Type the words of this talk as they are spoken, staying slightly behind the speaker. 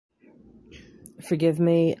Forgive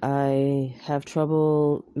me, I have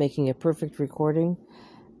trouble making a perfect recording,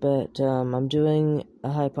 but I'm doing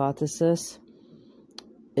a hypothesis.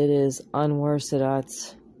 It is Anwar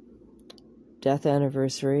Sadat's death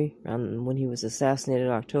anniversary, when he was assassinated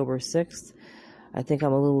October 6th. I think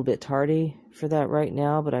I'm a little bit tardy for that right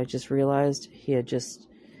now, but I just realized he had just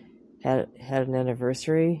had an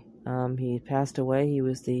anniversary. He passed away. He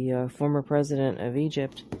was the former president of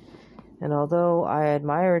Egypt. And although I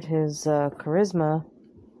admired his charisma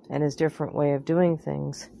and his different way of doing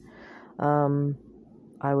things,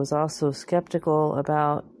 I was also skeptical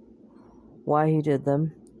about why he did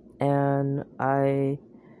them. And I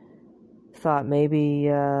thought maybe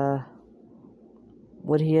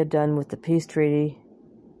what he had done with the peace treaty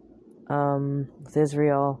with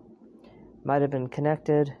Israel might have been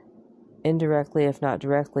connected indirectly, if not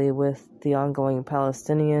directly, with the ongoing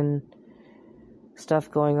Palestinian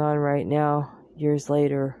stuff going on right now, years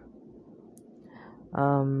later.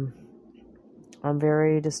 I'm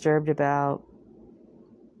very disturbed about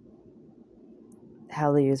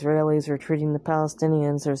how the Israelis are treating the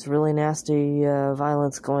Palestinians. There's really nasty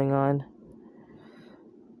violence going on.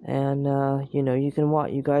 And,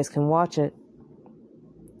 you guys can watch it.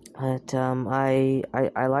 But I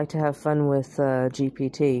like to have fun with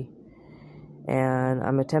GPT. And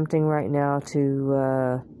I'm attempting right now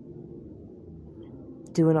to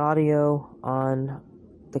do an audio on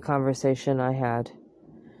the conversation I had.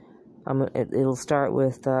 It'll start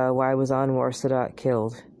with why was Anwar Sadat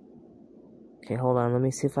killed. Okay, hold on. Let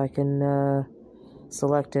me see if I can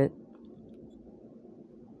select it.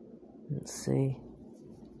 Let's see.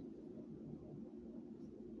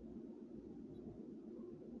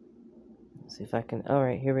 Let's see if I can. All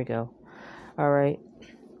right, here we go. All right.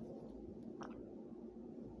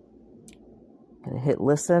 I'm gonna hit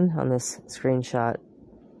listen on this screenshot.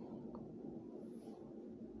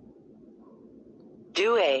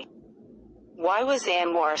 Why was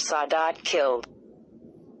Anwar Sadat killed?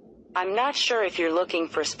 I'm not sure if you're looking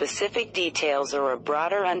for specific details or a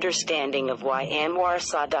broader understanding of why Anwar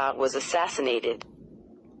Sadat was assassinated.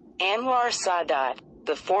 Anwar Sadat,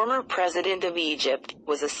 the former president of Egypt,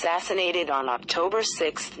 was assassinated on October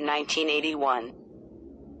 6, 1981.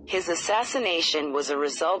 His assassination was a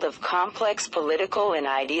result of complex political and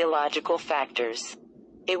ideological factors.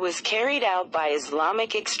 It was carried out by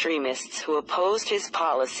Islamic extremists who opposed his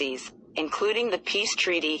policies, including the peace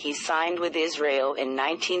treaty he signed with Israel in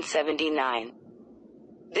 1979.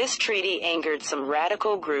 This treaty angered some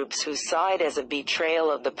radical groups who saw it as a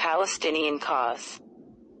betrayal of the Palestinian cause.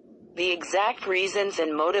 The exact reasons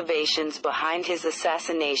and motivations behind his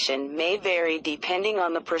assassination may vary depending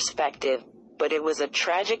on the perspective, but it was a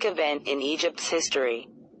tragic event in Egypt's history.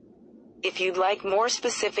 If you'd like more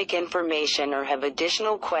specific information or have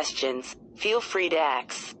additional questions, feel free to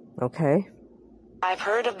ask. Okay. I've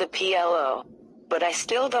heard of the PLO, but I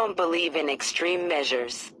still don't believe in extreme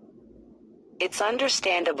measures. It's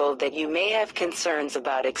understandable that you may have concerns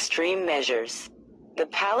about extreme measures. The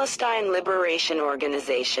Palestine Liberation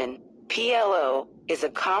Organization, PLO, is a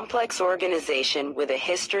complex organization with a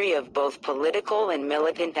history of both political and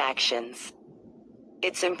militant actions.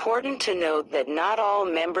 It's important to note that not all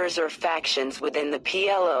members or factions within the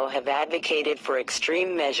PLO have advocated for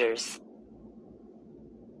extreme measures.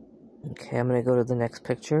 Okay, I'm going to go to the next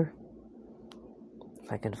picture.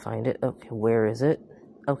 If I can find it. Okay, where is it?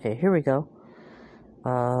 Okay, here we go.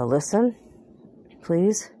 Listen,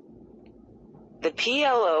 please. The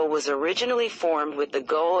PLO was originally formed with the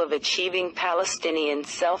goal of achieving Palestinian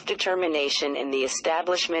self-determination and the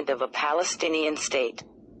establishment of a Palestinian state.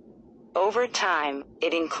 Over time,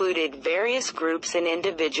 it included various groups and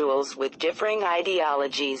individuals with differing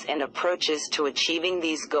ideologies and approaches to achieving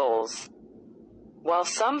these goals. While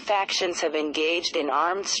some factions have engaged in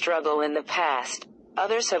armed struggle in the past,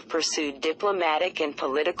 others have pursued diplomatic and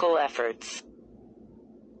political efforts.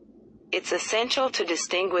 It's essential to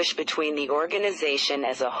distinguish between the organization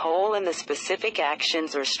as a whole and the specific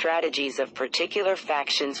actions or strategies of particular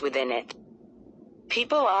factions within it.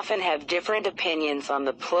 People often have different opinions on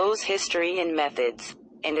the PLO's history and methods,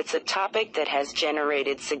 and it's a topic that has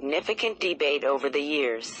generated significant debate over the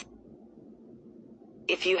years.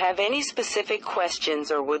 If you have any specific questions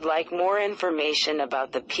or would like more information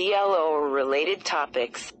about the PLO or related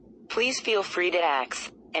topics, please feel free to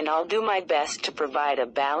ask, and I'll do my best to provide a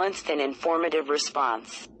balanced and informative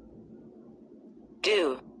response.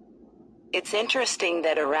 It's interesting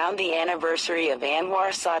that around the anniversary of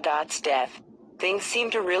Anwar Sadat's death, things seem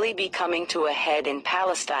to really be coming to a head in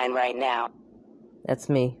Palestine right now. That's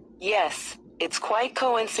me. Yes, It's quite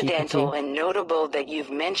coincidental GPT. and notable that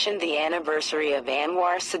you've mentioned the anniversary of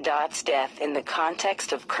Anwar Sadat's death in the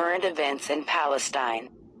context of current events in Palestine.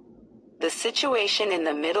 The situation in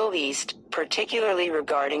the Middle East, particularly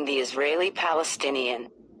regarding the Israeli-Palestinian.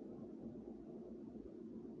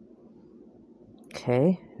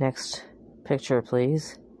 Okay, next picture,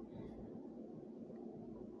 please.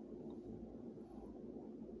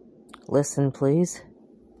 Listen, please.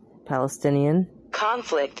 Palestinian.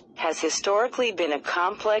 Conflict has historically been a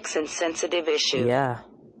complex and sensitive issue. Yeah.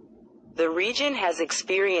 The region has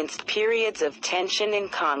experienced periods of tension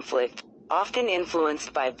and conflict, often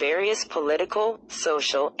influenced by various political,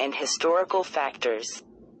 social, and historical factors.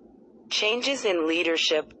 Changes in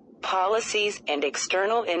leadership, policies, and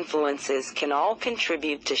external influences can all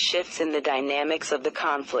contribute to shifts in the dynamics of the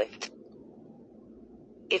conflict.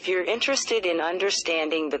 If you're interested in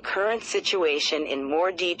understanding the current situation in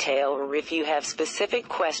more detail, or if you have specific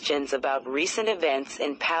questions about recent events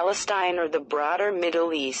in Palestine or the broader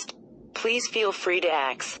Middle East, please feel free to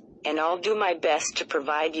ask, and I'll do my best to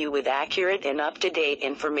provide you with accurate and up-to-date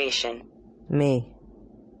information. Me.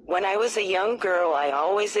 When I was a young girl, I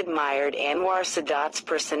always admired Anwar Sadat's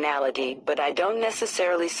personality, but I don't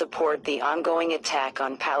necessarily support the ongoing attack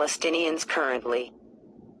on Palestinians currently.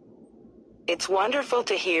 It's wonderful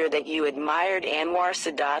to hear that you admired Anwar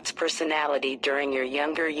Sadat's personality during your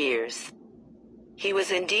younger years. He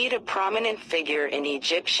was indeed a prominent figure in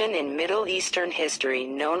Egyptian and Middle Eastern history,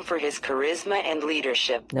 known for his charisma and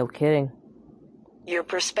leadership. No kidding. Your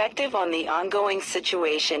perspective on the ongoing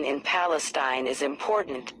situation in Palestine is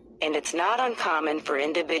important, and it's not uncommon for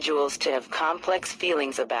individuals to have complex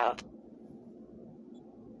feelings about.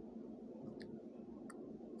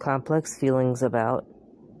 Complex feelings about.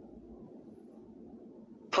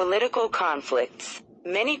 Political conflicts.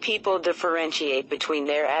 Many people differentiate between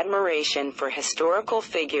their admiration for historical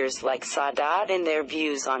figures like Sadat and their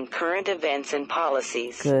views on current events and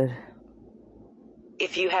policies. Good.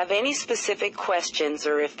 If you have any specific questions,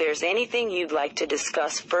 or if there's anything you'd like to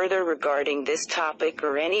discuss further regarding this topic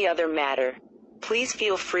or any other matter, please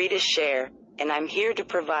feel free to share, and I'm here to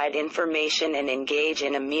provide information and engage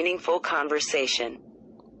in a meaningful conversation.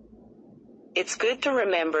 It's good to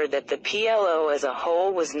remember that the PLO as a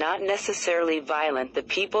whole was not necessarily violent. The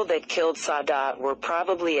people that killed Sadat were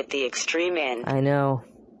probably at the extreme end. I know.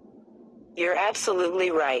 You're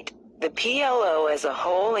absolutely right. The PLO as a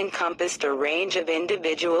whole encompassed a range of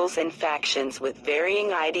individuals and factions with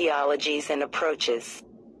varying ideologies and approaches.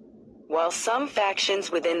 While some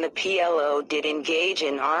factions within the PLO did engage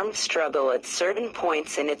in armed struggle at certain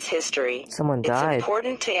points in its history, Someone died. it's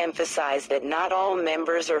important to emphasize that not all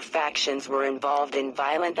members or factions were involved in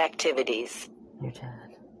violent activities. You're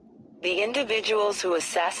dead. The individuals who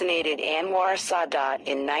assassinated Anwar Sadat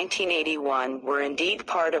in 1981 were indeed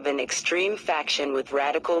part of an extreme faction with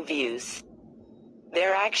radical views.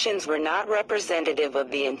 Their actions were not representative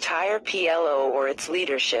of the entire PLO or its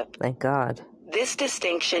leadership. Thank God. This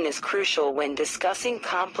distinction is crucial when discussing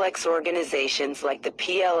complex organizations like the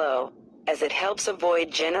PLO, as it helps avoid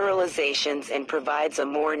generalizations and provides a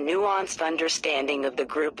more nuanced understanding of the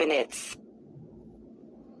group and its.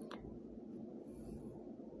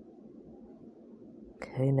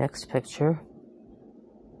 Okay, next picture.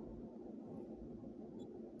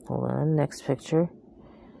 Hold on, next picture.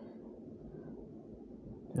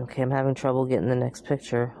 Okay, I'm having trouble getting the next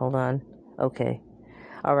picture. Hold on. Okay.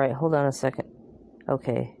 Alright, hold on a second.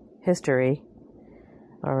 Okay, history.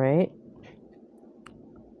 Alright.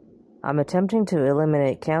 I'm attempting to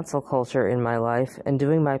eliminate cancel culture in my life and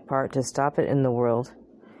doing my part to stop it in the world.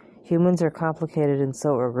 Humans are complicated and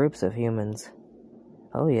so are groups of humans.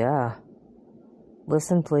 Oh yeah.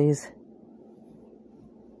 Listen, please.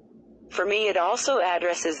 For me, it also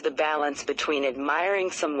addresses the balance between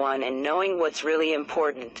admiring someone and knowing what's really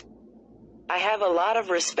important. I have a lot of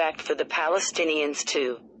respect for the Palestinians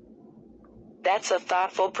too. That's a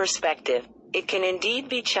thoughtful perspective. It can indeed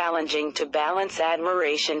be challenging to balance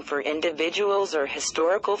admiration for individuals or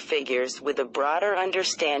historical figures with a broader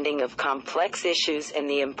understanding of complex issues and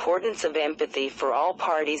the importance of empathy for all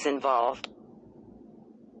parties involved.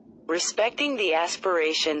 Respecting the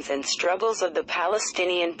aspirations and struggles of the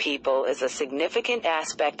Palestinian people is a significant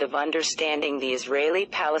aspect of understanding the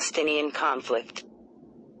Israeli-Palestinian conflict.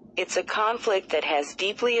 It's a conflict that has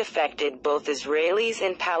deeply affected both Israelis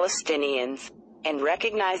and Palestinians, and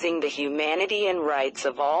recognizing the humanity and rights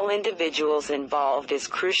of all individuals involved is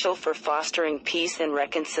crucial for fostering peace and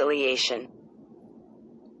reconciliation.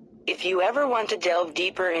 If you ever want to delve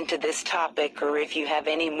deeper into this topic, or if you have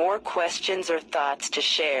any more questions or thoughts to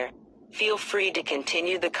share, feel free to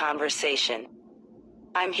continue the conversation.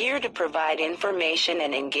 I'm here to provide information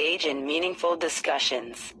and engage in meaningful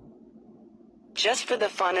discussions. Just for the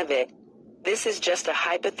fun of it, this is just a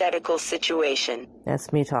hypothetical situation.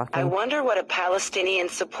 That's me talking. I wonder what a Palestinian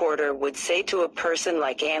supporter would say to a person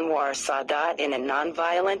like Anwar Sadat in a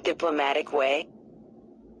nonviolent diplomatic way.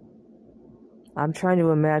 I'm trying to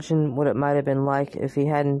imagine what it might have been like if he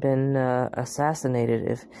hadn't been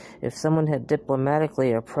assassinated. If someone had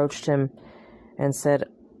diplomatically approached him and said,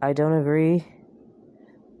 I don't agree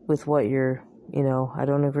with what I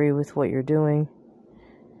don't agree with what you're doing.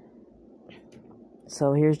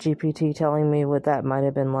 So here's GPT telling me what that might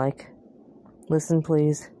have been like. Listen,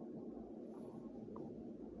 please.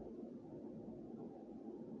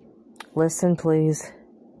 Listen, please.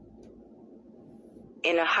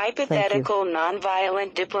 In a hypothetical,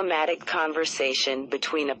 nonviolent diplomatic conversation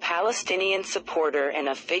between a Palestinian supporter and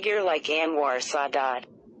a figure like Anwar Sadat,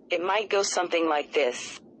 it might go something like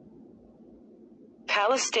this.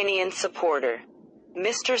 Palestinian supporter.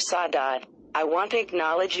 Mr. Sadat, I want to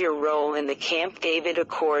acknowledge your role in the Camp David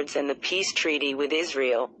Accords and the peace treaty with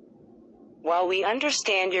Israel. While we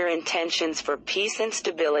understand your intentions for peace and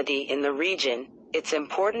stability in the region, it's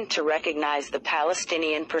important to recognize the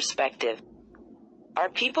Palestinian perspective. Our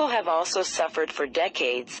people have also suffered for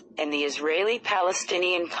decades, and the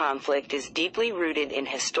Israeli-Palestinian conflict is deeply rooted in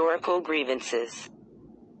historical grievances.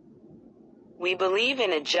 We believe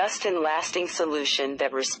in a just and lasting solution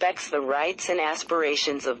that respects the rights and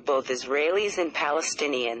aspirations of both Israelis and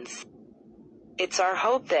Palestinians. It's our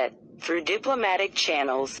hope that, through diplomatic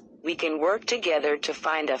channels, we can work together to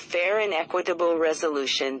find a fair and equitable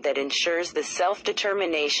resolution that ensures the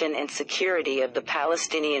self-determination and security of the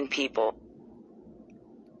Palestinian people.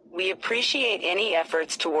 We appreciate any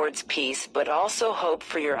efforts towards peace, but also hope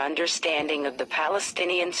for your understanding of the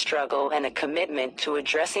Palestinian struggle and a commitment to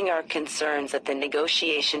addressing our concerns at the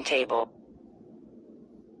negotiation table.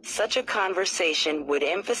 Such a conversation would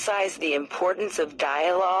emphasize the importance of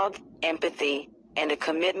dialogue, empathy, and a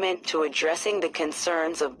commitment to addressing the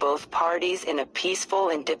concerns of both parties in a peaceful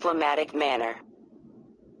and diplomatic manner.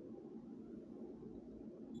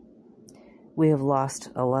 We have lost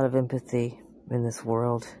a lot of empathy in this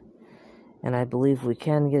world, and I believe we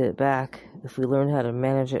can get it back if we learn how to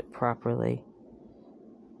manage it properly.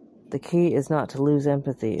 The key is not to lose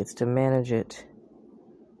empathy, it's to manage it.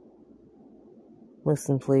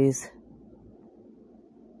 Listen, please.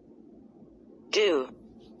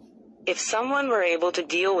 If someone were able to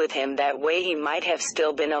deal with him that way, he might have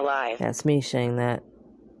still been alive. That's me saying that.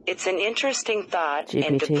 It's an interesting thought, GPT.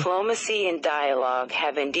 And diplomacy and dialogue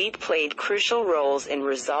have indeed played crucial roles in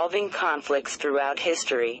resolving conflicts throughout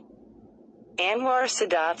history. Anwar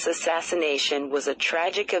Sadat's assassination was a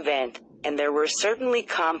tragic event, and there were certainly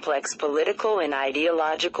complex political and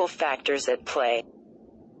ideological factors at play.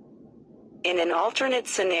 In an alternate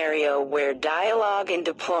scenario where dialogue and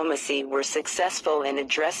diplomacy were successful in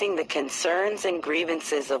addressing the concerns and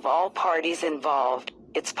grievances of all parties involved,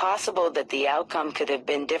 it's possible that the outcome could have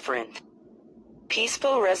been different.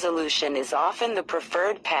 Peaceful resolution is often the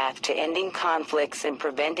preferred path to ending conflicts and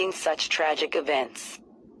preventing such tragic events.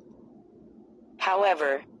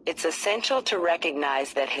 However, it's essential to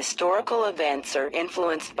recognize that historical events are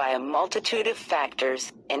influenced by a multitude of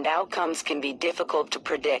factors, and outcomes can be difficult to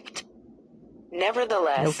predict.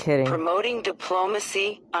 Nevertheless, promoting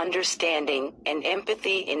diplomacy, understanding, and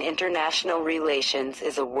empathy in international relations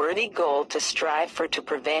is a worthy goal to strive for to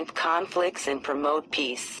prevent conflicts and promote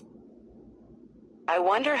peace. I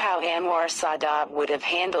wonder how Anwar Sadat would have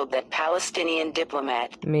handled that Palestinian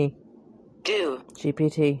diplomat. Me.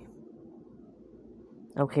 GPT.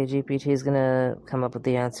 Okay, GPT is gonna come up with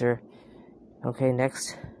the answer. Okay,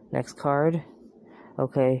 next card.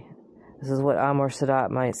 Okay, this is what Anwar Sadat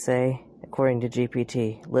might say, according to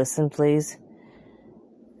GPT. Listen, please.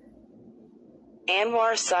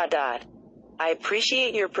 Anwar Sadat, I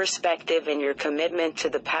appreciate your perspective and your commitment to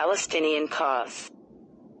the Palestinian cause.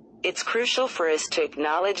 It's crucial for us to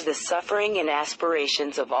acknowledge the suffering and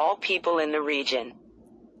aspirations of all people in the region.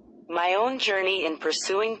 My own journey in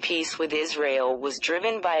pursuing peace with Israel was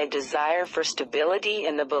driven by a desire for stability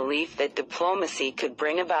and the belief that diplomacy could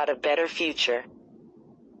bring about a better future.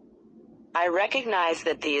 I recognize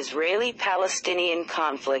that the Israeli-Palestinian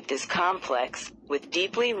conflict is complex, with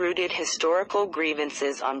deeply rooted historical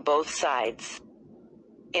grievances on both sides.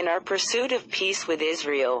 In our pursuit of peace with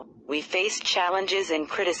Israel, we face challenges and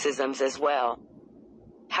criticisms as well.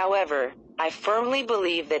 However, I firmly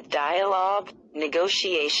believe that dialogue,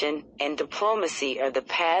 negotiation, and diplomacy are the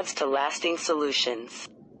paths to lasting solutions.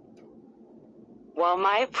 While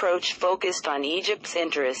my approach focused on Egypt's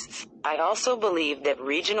interests, I also believe that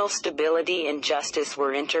regional stability and justice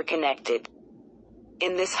were interconnected.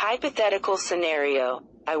 In this hypothetical scenario,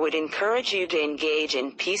 I would encourage you to engage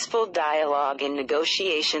in peaceful dialogue and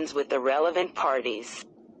negotiations with the relevant parties.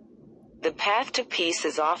 The path to peace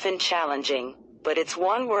is often challenging, but it's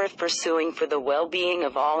one worth pursuing for the well-being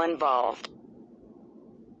of all involved.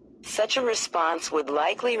 Such a response would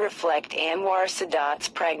likely reflect Anwar Sadat's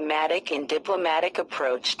pragmatic and diplomatic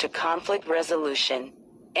approach to conflict resolution,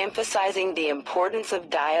 emphasizing the importance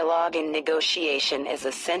of dialogue and negotiation as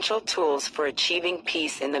essential tools for achieving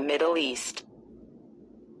peace in the Middle East.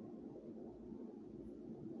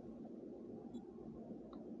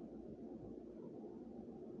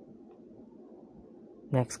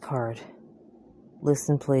 Next card.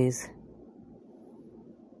 Listen, please.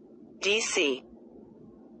 DC.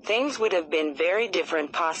 Things would have been very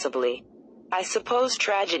different possibly. I suppose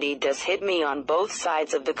tragedy does hit me on both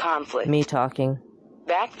sides of the conflict. Me talking.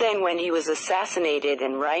 Back then when he was assassinated,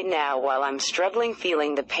 and right now while I'm struggling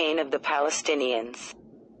feeling the pain of the Palestinians.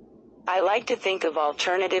 I like to think of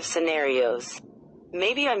alternative scenarios.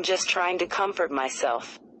 Maybe I'm just trying to comfort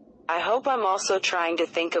myself. I hope I'm also trying to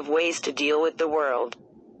think of ways to deal with the world.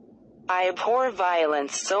 I abhor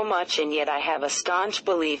violence so much, and yet I have a staunch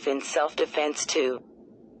belief in self-defense too.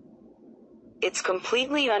 It's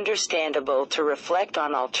completely understandable to reflect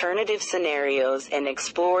on alternative scenarios and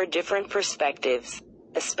explore different perspectives,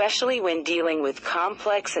 especially when dealing with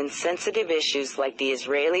complex and sensitive issues like the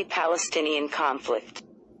Israeli-Palestinian conflict.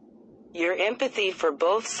 Your empathy for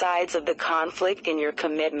both sides of the conflict and your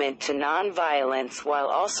commitment to non-violence while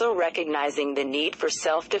also recognizing the need for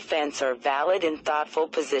self-defense are valid and thoughtful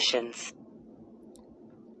positions.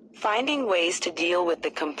 Finding ways to deal with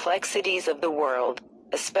the complexities of the world,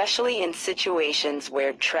 especially in situations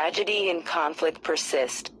where tragedy and conflict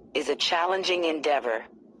persist, is a challenging endeavor.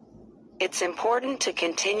 It's important to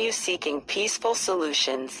continue seeking peaceful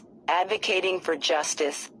solutions, advocating for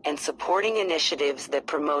justice, and supporting initiatives that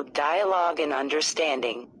promote dialogue and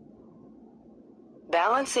understanding.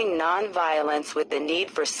 Balancing nonviolence with the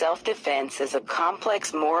need for self-defense is a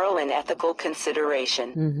complex moral and ethical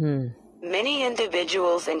consideration. Many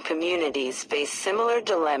individuals and communities face similar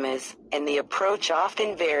dilemmas, and the approach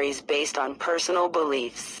often varies based on personal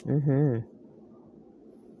beliefs.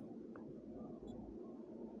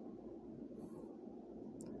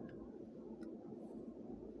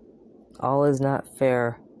 All is not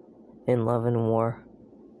fair in love and war.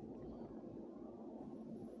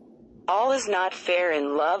 All is not fair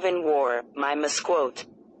in love and war, my misquote.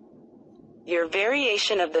 Your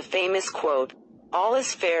variation of the famous quote, "All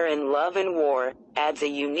is fair in love and war," adds a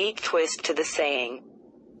unique twist to the saying.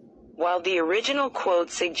 While the original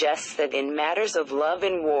quote suggests that in matters of love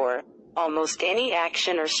and war, almost any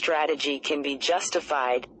action or strategy can be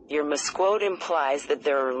justified, your misquote implies that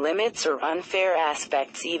there are limits or unfair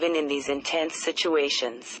aspects even in these intense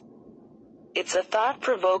situations. It's a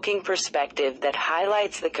thought-provoking perspective that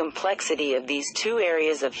highlights the complexity of these two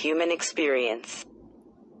areas of human experience.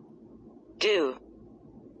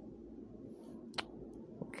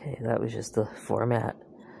 Okay, that was just the format.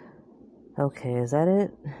 Okay, is that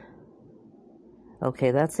it?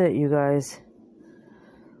 Okay, that's it, you guys.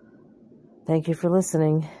 Thank you for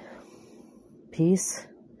listening. Peace.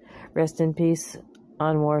 Rest in peace,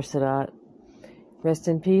 Anwar Sadat. Rest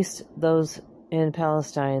in peace, those in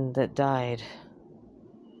Palestine that died.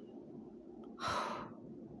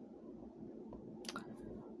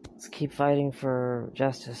 Let's keep fighting for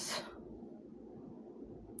justice.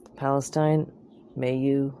 Palestine, may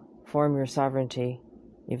you form your sovereignty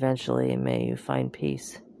eventually, and may you find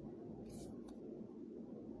peace.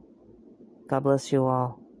 God bless you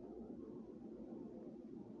all.